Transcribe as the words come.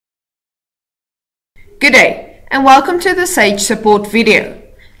Good day and welcome to the Sage support video.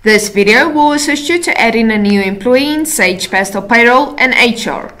 This video will assist you to add in a new employee in Sage Pastel Payroll and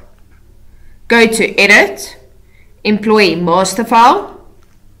HR. Go to Edit, Employee Masterfile,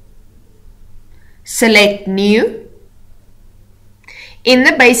 select New. In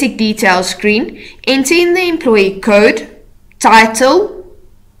the basic details screen, enter in the employee code, title,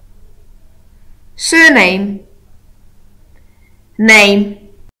 surname, name,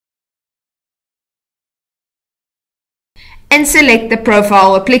 and select the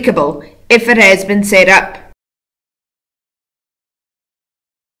profile applicable if it has been set up.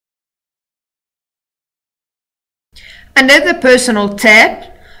 Under the Personal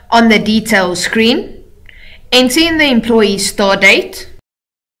tab on the Details screen, enter in the employee start date,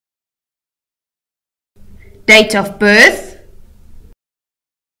 date of birth,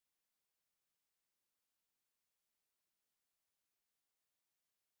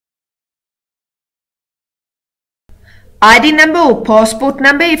 ID number or passport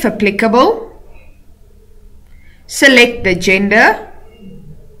number if applicable, select the gender,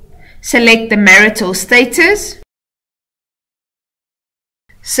 select the marital status,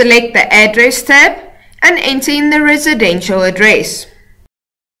 select the Address tab and enter in the residential address.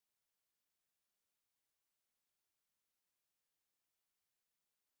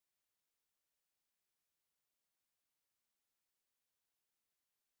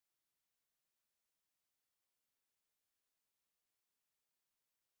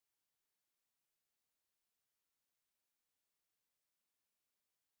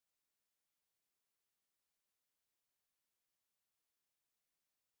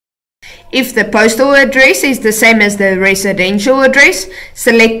 If the postal address is the same as the residential address,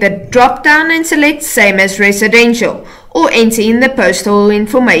 select the drop-down and select Same as Residential or enter in the postal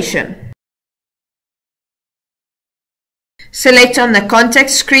information. Select on the contact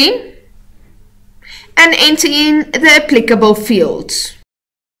screen and enter in the applicable fields.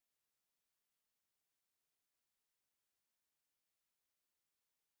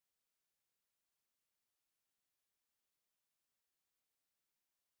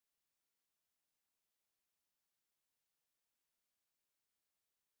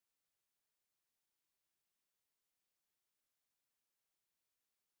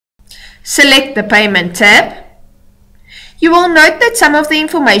 Select the Payment tab. You will note that some of the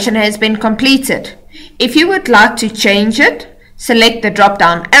information has been completed. If you would like to change it, select the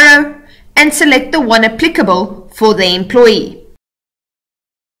drop-down arrow and select the one applicable for the employee.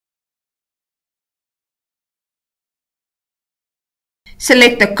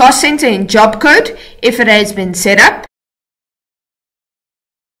 Select the cost center and job code if it has been set up,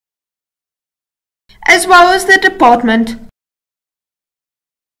 as well as the department,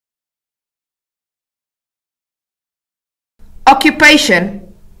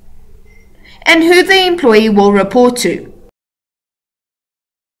 occupation, and who the employee will report to.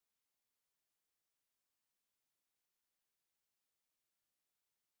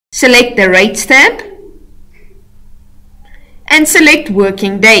 Select the Rates tab and select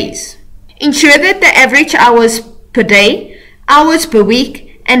Working Days. Ensure that the average hours per day, hours per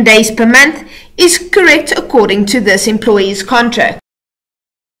week, and days per month is correct according to this employee's contract.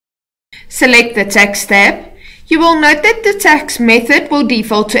 Select the Tax tab. You will note that the tax method will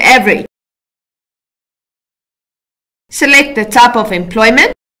default to average. Select the type of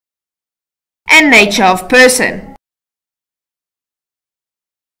employment and nature of person.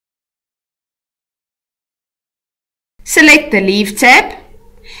 Select the Leave tab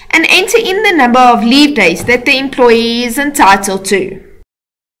and enter in the number of leave days that the employee is entitled to.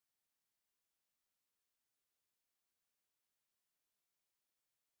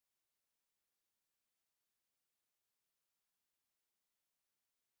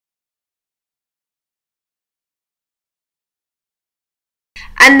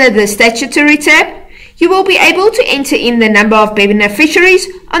 Under the Statutory tab, you will be able to enter in the number of beneficiaries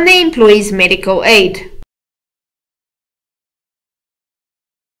on the employee's medical aid.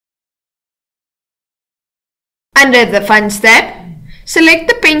 Under the Funds tab, select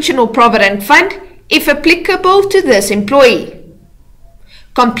the Pension or Provident Fund if applicable to this employee.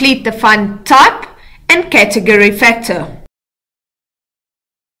 Complete the fund type and category factor.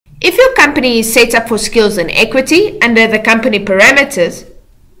 If your company is set up for Skills and Equity under the Company Parameters,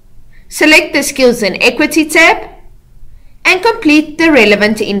 select the Skills and Equity tab and complete the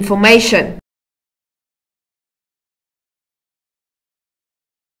relevant information.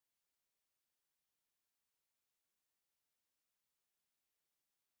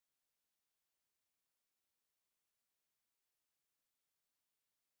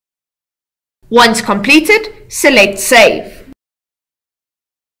 Once completed, select Save.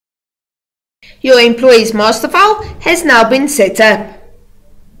 Your Employee's Masterfile has now been set up.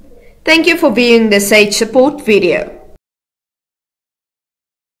 Thank you for viewing the Sage Support video.